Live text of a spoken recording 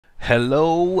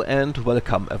Hello and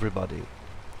welcome everybody.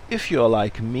 If you're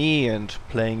like me and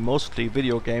playing mostly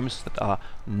video games that are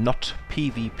not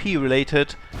PvP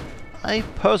related, I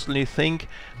personally think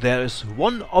there is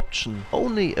one option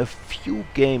only a few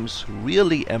games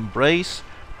really embrace,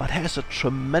 but has a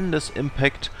tremendous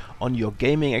impact on your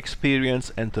gaming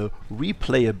experience and the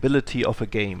replayability of a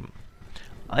game.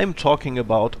 I'm talking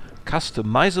about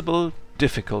customizable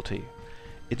difficulty.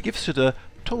 It gives you the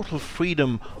total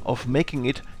freedom of making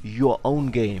it your own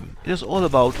game. It is all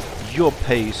about your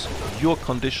pace, your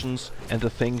conditions and the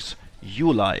things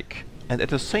you like. And at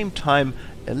the same time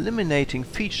eliminating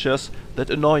features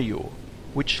that annoy you.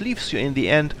 Which leaves you in the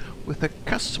end with a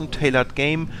custom tailored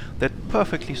game that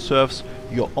perfectly serves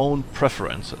your own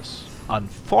preferences.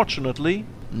 Unfortunately,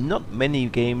 not many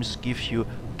games give you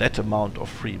that amount of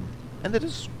freedom. And it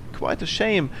is quite a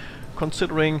shame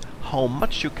considering how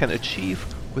much you can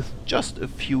achieve with just a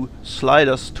few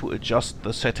sliders to adjust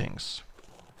the settings.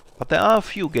 But there are a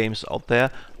few games out there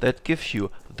that give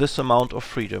you this amount of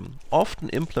freedom, often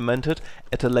implemented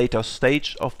at a later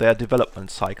stage of their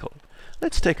development cycle.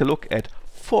 Let's take a look at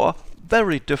 4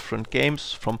 very different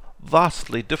games from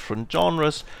vastly different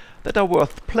genres that are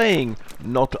worth playing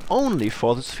not only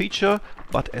for this feature,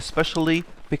 but especially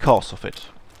because of it.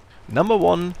 Number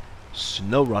 1,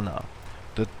 SnowRunner,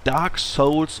 the Dark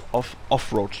Souls of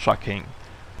off-road trucking.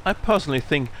 I personally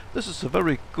think this is a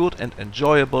very good and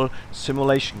enjoyable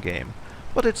simulation game,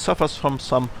 but it suffers from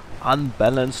some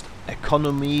unbalanced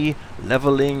economy,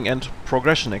 leveling and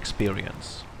progression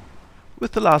experience.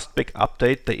 With the last big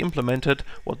update they implemented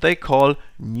what they call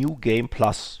New Game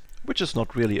Plus, which is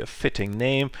not really a fitting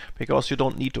name because you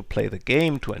don't need to play the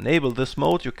game to enable this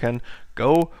mode. You can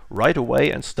go right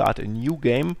away and start a new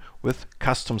game with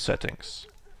custom settings.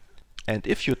 And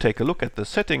if you take a look at the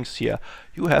settings here,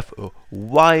 you have a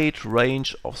wide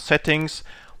range of settings.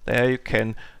 There you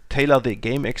can tailor the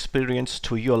game experience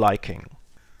to your liking.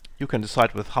 You can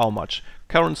decide with how much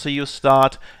currency you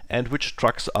start and which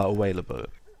trucks are available.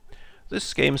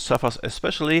 This game suffers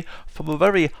especially from a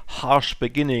very harsh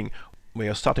beginning, where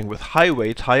you're starting with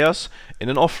highway tires in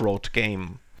an off-road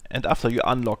game. And after you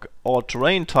unlock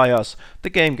all-terrain tires, the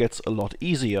game gets a lot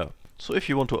easier. So if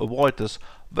you want to avoid this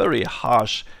very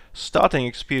harsh starting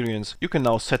experience, you can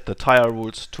now set the tire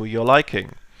rules to your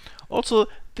liking. Also,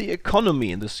 the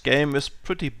economy in this game is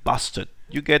pretty busted.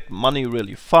 You get money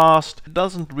really fast. It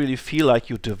doesn't really feel like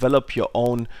you develop your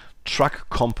own truck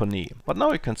company. But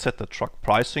now you can set the truck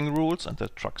pricing rules and the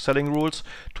truck selling rules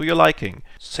to your liking.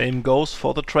 Same goes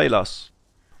for the trailers.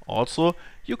 Also,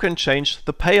 you can change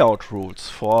the payout rules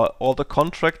for all the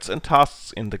contracts and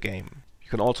tasks in the game.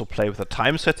 You can also play with the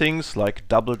time settings like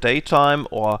double daytime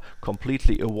or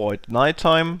completely avoid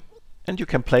nighttime. And you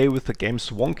can play with the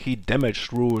game's wonky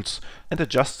damage rules and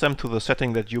adjust them to the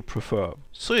setting that you prefer.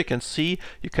 So you can see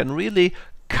you can really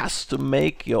custom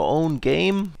make your own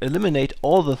game, eliminate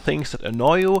all the things that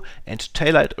annoy you and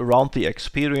tailor it around the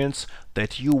experience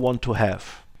that you want to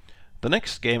have. The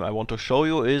next game I want to show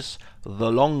you is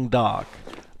The Long Dark,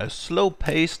 a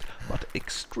slow-paced but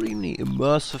extremely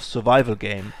immersive survival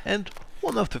game, and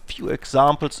one of the few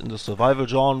examples in the survival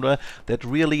genre that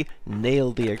really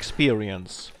nail the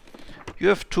experience. You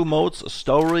have 2 modes, a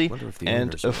story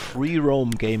and a free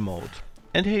roam game mode.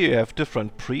 And here you have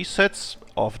different presets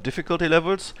of difficulty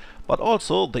levels, but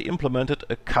also they implemented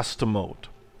a custom mode.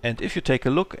 And if you take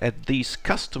a look at these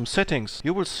custom settings,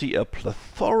 you will see a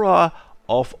plethora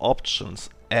of options,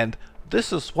 and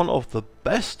this is one of the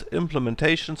best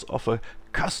implementations of a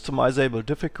customizable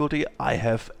difficulty I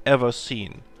have ever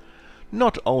seen.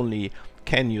 Not only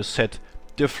can you set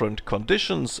different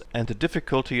conditions and the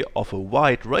difficulty of a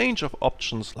wide range of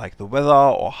options like the weather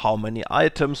or how many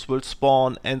items will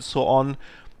spawn and so on,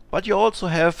 but you also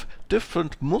have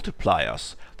different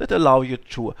multipliers that allow you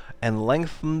to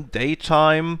lengthen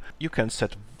daytime. You can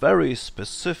set very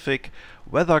specific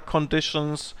weather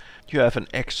conditions. You have an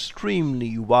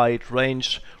extremely wide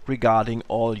range regarding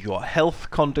all your health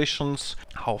conditions,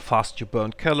 how fast you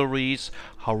burn calories,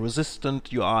 how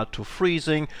resistant you are to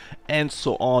freezing, and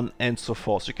so on and so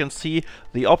forth. You can see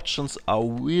the options are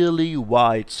really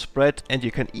widespread, and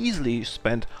you can easily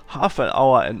spend half an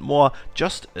hour and more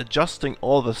just adjusting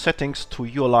all the settings to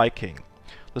your liking.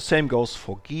 The same goes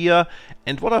for gear,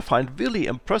 and what I find really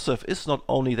impressive is not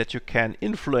only that you can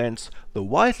influence the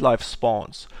wildlife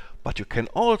spawns, but you can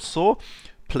also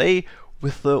play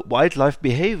with the wildlife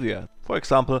behavior. For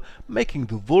example, making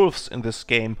the wolves in this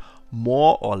game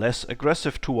more or less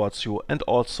aggressive towards you and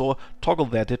also toggle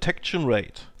their detection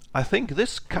rate. I think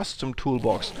this custom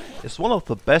toolbox is one of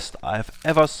the best I've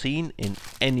ever seen in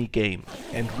any game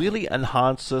and really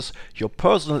enhances your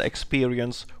personal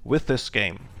experience with this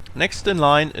game. Next in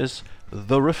line is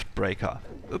the Riftbreaker,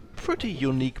 a pretty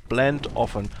unique blend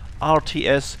of an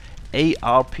RTS,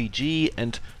 ARPG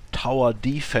and tower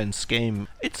defense game.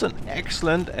 It's an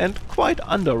excellent and quite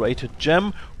underrated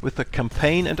gem with a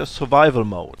campaign and a survival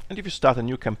mode. And if you start a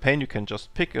new campaign, you can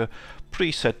just pick a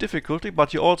preset difficulty,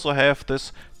 but you also have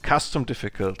this custom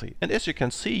difficulty. And as you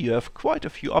can see, you have quite a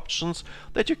few options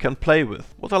that you can play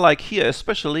with. What I like here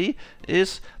especially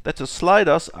is that the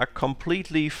sliders are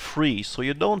completely free, so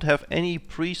you don't have any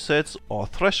presets or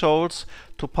thresholds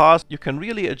to pass. You can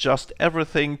really adjust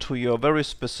everything to your very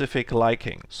specific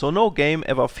liking. So no game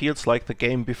ever feels like the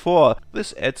game before.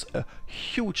 This adds a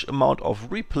huge amount of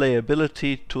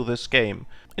replayability to this game.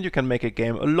 And you can make a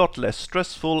game a lot less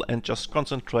stressful and just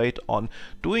concentrate on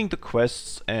doing the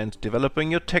quests and developing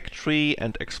your tech tree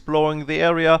and exploring the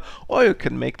area, or you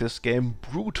can make this game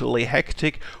brutally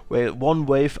hectic where one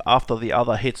wave after the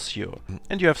other hits you.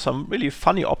 And you have some really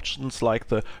funny options like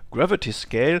the gravity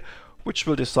scale, which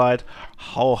will decide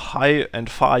how high and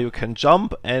far you can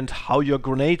jump and how your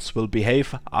grenades will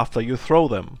behave after you throw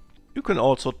them. You can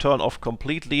also turn off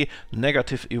completely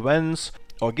negative events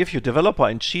or give you developer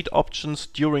and cheat options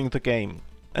during the game.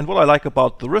 And what I like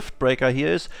about the Riftbreaker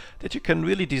here is that you can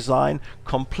really design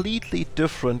completely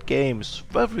different games,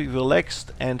 very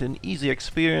relaxed and an easy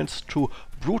experience, to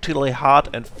brutally hard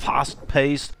and fast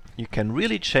paced. You can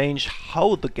really change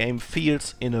how the game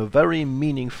feels in a very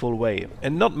meaningful way.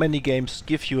 And not many games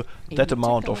give you that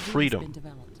amount of freedom.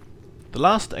 The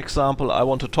last example I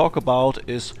want to talk about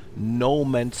is No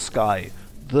Man's Sky,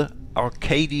 the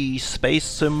arcadey space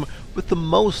sim with the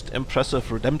most impressive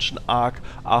redemption arc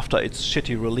after its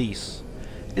shitty release.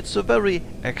 It's a very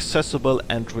accessible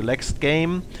and relaxed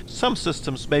game. Some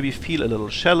systems maybe feel a little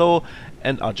shallow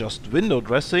and are just window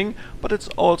dressing, but it's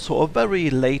also a very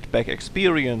laid-back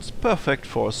experience, perfect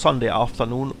for a Sunday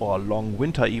afternoon or long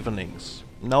winter evenings.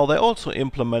 Now, they also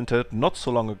implemented not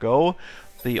so long ago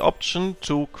the option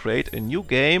to create a new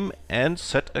game and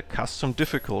set a custom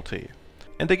difficulty.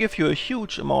 And they give you a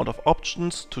huge amount of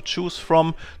options to choose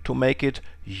from to make it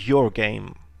your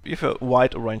game. You have a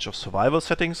wide range of survival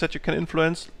settings that you can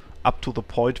influence, up to the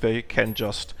point where you can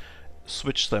just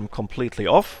switch them completely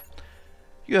off.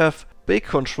 You have big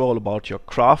control about your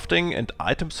crafting and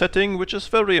item setting, which is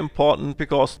very important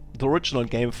because the original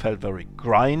game felt very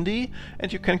grindy,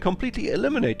 and you can completely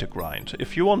eliminate the grind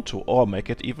if you want to, or make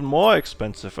it even more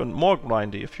expensive and more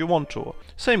grindy if you want to.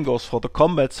 Same goes for the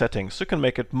combat settings. You can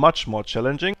make it much more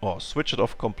challenging or switch it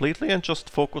off completely and just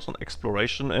focus on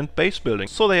exploration and base building.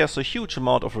 So there's a huge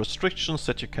amount of restrictions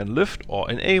that you can lift or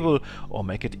enable, or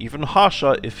make it even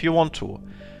harsher if you want to.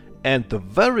 And the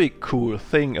very cool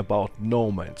thing about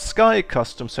No Man's Sky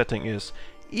custom setting is,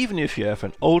 even if you have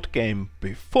an old game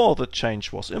before the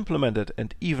change was implemented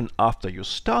and even after you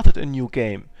started a new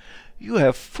game, you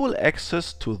have full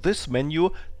access to this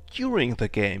menu during the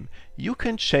game. You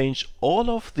can change all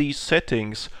of these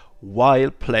settings while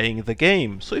playing the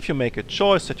game. So if you make a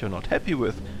choice that you're not happy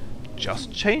with,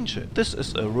 just change it. This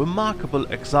is a remarkable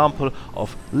example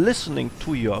of listening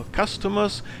to your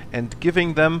customers and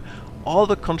giving them all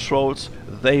the controls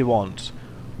they want.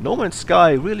 No Man's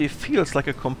Sky really feels like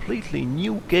a completely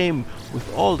new game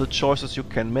with all the choices you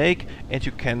can make, and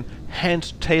you can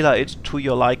hand tailor it to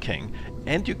your liking.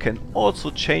 And you can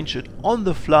also change it on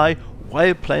the fly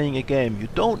while playing a game. You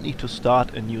don't need to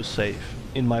start a new save.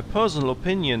 In my personal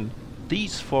opinion,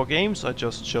 these 4 games I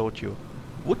just showed you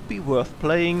would be worth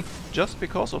playing just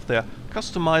because of their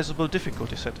customizable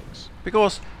difficulty settings.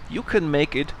 Because you can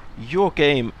make it your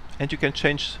game, and you can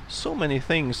change so many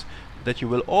things that you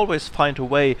will always find a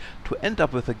way to end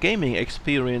up with a gaming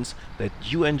experience that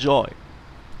you enjoy.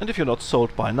 And if you're not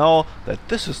sold by now that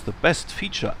this is the best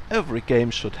feature every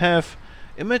game should have,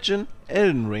 imagine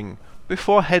Elden Ring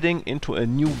before heading into a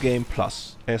new game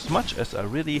plus. As much as I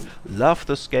really love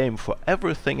this game for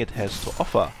everything it has to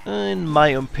offer, in my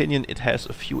opinion it has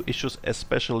a few issues,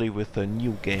 especially with the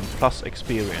new game plus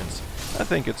experience. I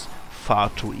think it's far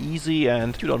too easy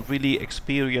and you don't really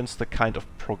experience the kind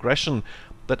of progression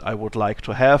that I would like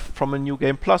to have from a new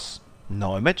game plus.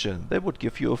 Now imagine they would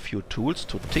give you a few tools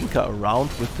to tinker around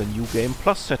with the new game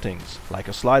plus settings, like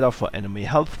a slider for enemy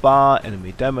health bar,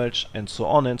 enemy damage and so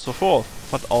on and so forth,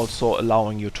 but also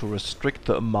allowing you to restrict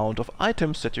the amount of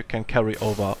items that you can carry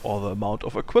over or the amount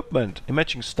of equipment.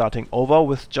 Imagine starting over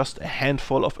with just a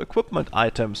handful of equipment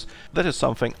items. That is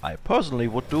something I personally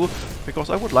would do because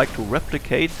I would like to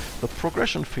replicate the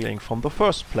progression feeling from the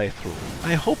first playthrough.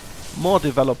 I hope more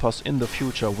developers in the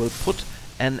future will put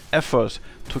an effort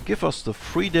to give us the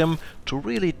freedom to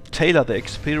really tailor the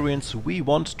experience we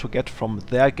want to get from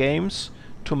their games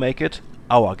to make it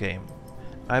our game.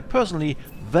 I personally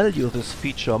value this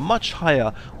feature much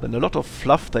higher than a lot of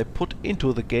fluff they put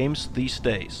into the games these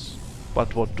days.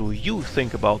 But what do you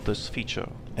think about this feature?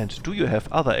 And do you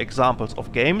have other examples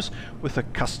of games with a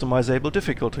customizable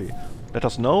difficulty? Let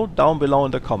us know down below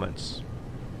in the comments.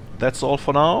 That's all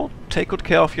for now. Take good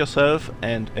care of yourself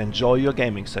and enjoy your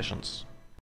gaming sessions.